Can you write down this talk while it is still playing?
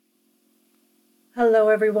Hello,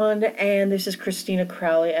 everyone, and this is Christina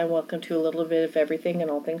Crowley, and welcome to a little bit of everything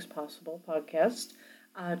and all things possible podcast.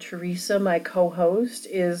 Teresa, my co-host,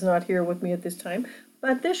 is not here with me at this time,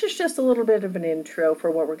 but this is just a little bit of an intro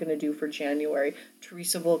for what we're going to do for January.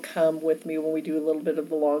 Teresa will come with me when we do a little bit of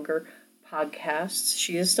the longer podcasts.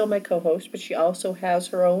 She is still my co-host, but she also has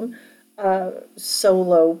her own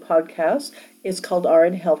solo podcast. It's called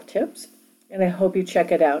RN Health Tips, and I hope you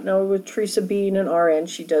check it out. Now, with Teresa being an RN,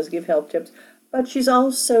 she does give health tips, but she's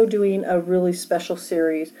also doing a really special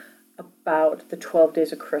series about the 12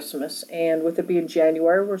 Days of Christmas. And with it being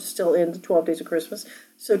January, we're still in the 12 Days of Christmas.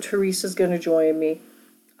 So Teresa's going to join me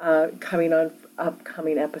coming on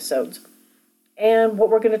upcoming episodes. And what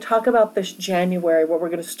we're going to talk about this January, what we're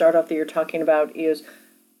going to start off the year talking about is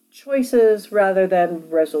choices rather than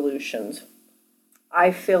resolutions.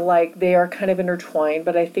 I feel like they are kind of intertwined,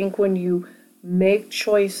 but I think when you make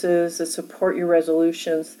choices that support your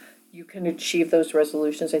resolutions, you can achieve those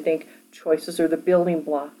resolutions. I think choices are the building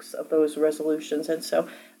blocks of those resolutions. And so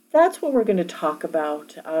that's what we're going to talk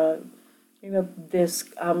about, this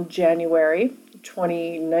January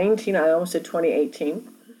 2019. I almost said 2018.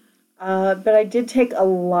 But I did take a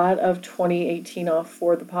lot of 2018 off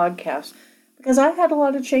for the podcast because I had a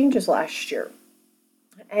lot of changes last year.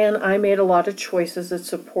 And I made a lot of choices that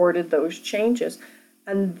supported those changes.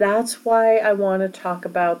 And that's why I want to talk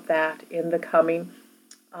about that in the coming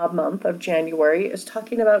month of January, is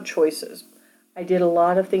talking about choices. I did a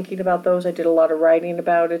lot of thinking about those. I did a lot of writing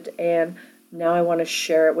about it. And now I want to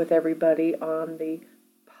share it with everybody on the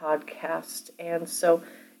podcast. And so,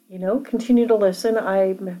 continue to listen.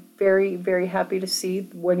 I'm very, very happy to see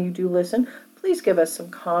when you do listen. Please give us some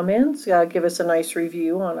comments. Give us a nice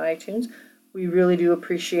review on iTunes. We really do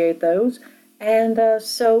appreciate those. And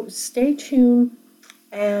so stay tuned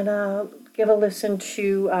and give a listen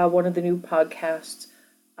to one of the new podcasts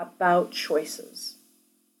about choices.